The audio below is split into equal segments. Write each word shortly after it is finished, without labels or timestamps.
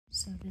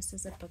So this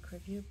is a book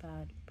review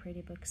about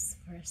Priddy Books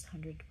First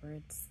 100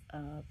 Words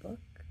book,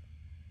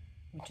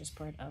 which is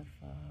part of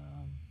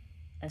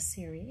a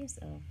series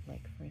of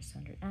like first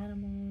 100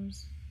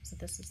 animals. So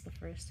this is the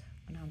first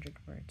 100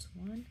 words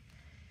one.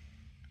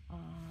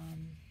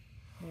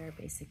 They're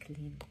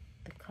basically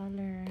the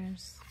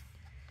colors,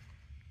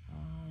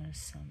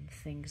 some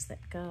things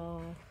that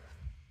go,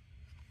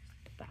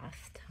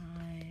 bath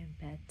time,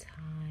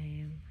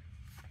 bedtime,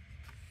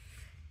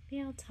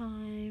 meal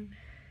time,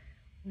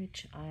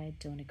 which I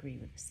don't agree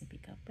with the sippy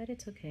cup, but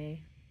it's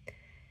okay.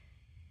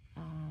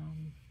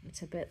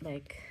 It's a bit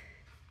like,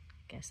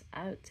 I guess,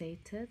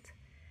 outdated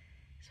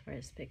as far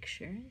as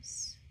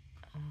pictures.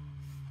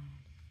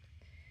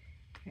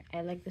 I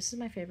like, this is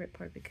my favorite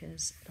part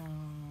because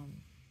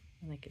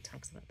like it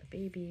talks about the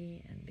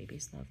baby, and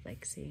babies love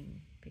like seeing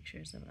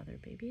pictures of other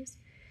babies.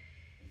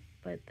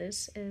 But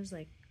this is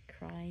like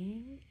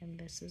crying and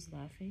this is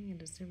laughing,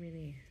 and it's a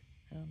really,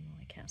 I don't know,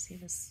 I can't see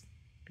this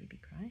baby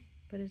cry,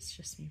 but it's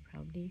just me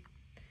probably.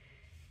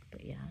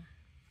 But yeah,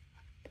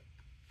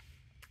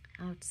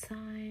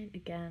 outside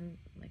again,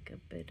 like a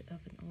bit of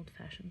an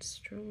old-fashioned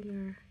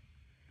stroller.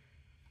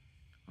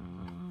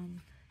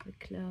 The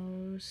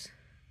clothes,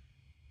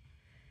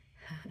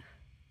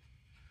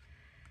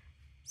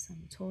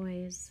 some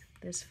toys.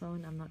 This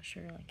phone, I'm not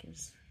sure like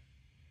is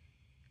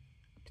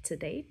up to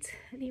date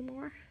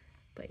anymore,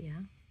 but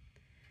yeah.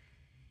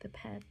 The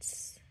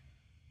pets,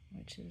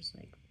 which is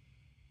like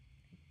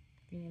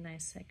a really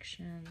nice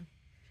section.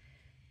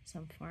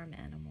 Some farm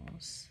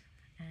animals,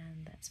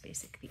 and that's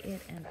basically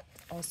it. And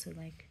also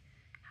like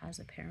has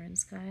a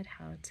parent's guide,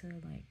 how to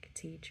like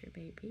teach your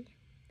baby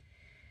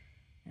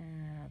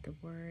the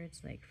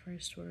words, like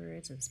first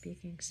words and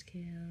speaking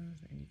skills.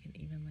 And you can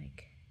even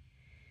like,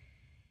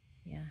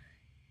 yeah,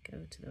 go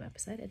to the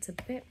website. It's a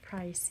bit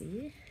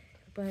pricey,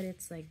 but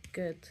it's like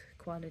good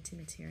quality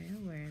material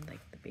where like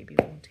the baby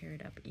won't tear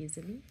it up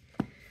easily.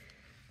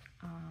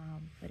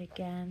 But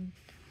again,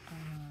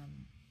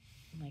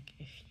 like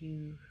if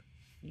you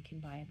can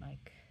buy it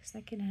like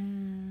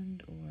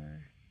secondhand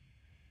or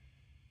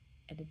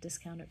at a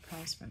discounted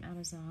price from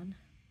Amazon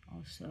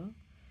also.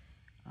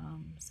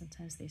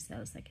 Sometimes they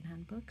sell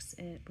secondhand books.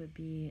 It would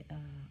be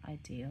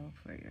ideal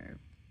for your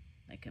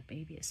like a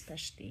baby,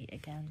 especially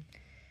again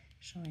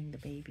showing the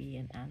baby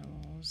and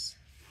animals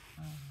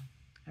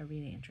are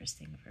really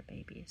interesting for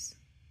babies.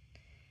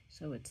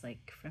 So it's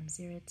like from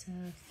 0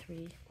 to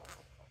 3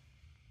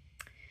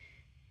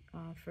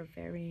 for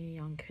very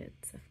young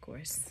kids, of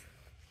course.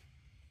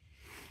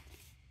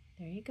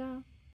 There you go.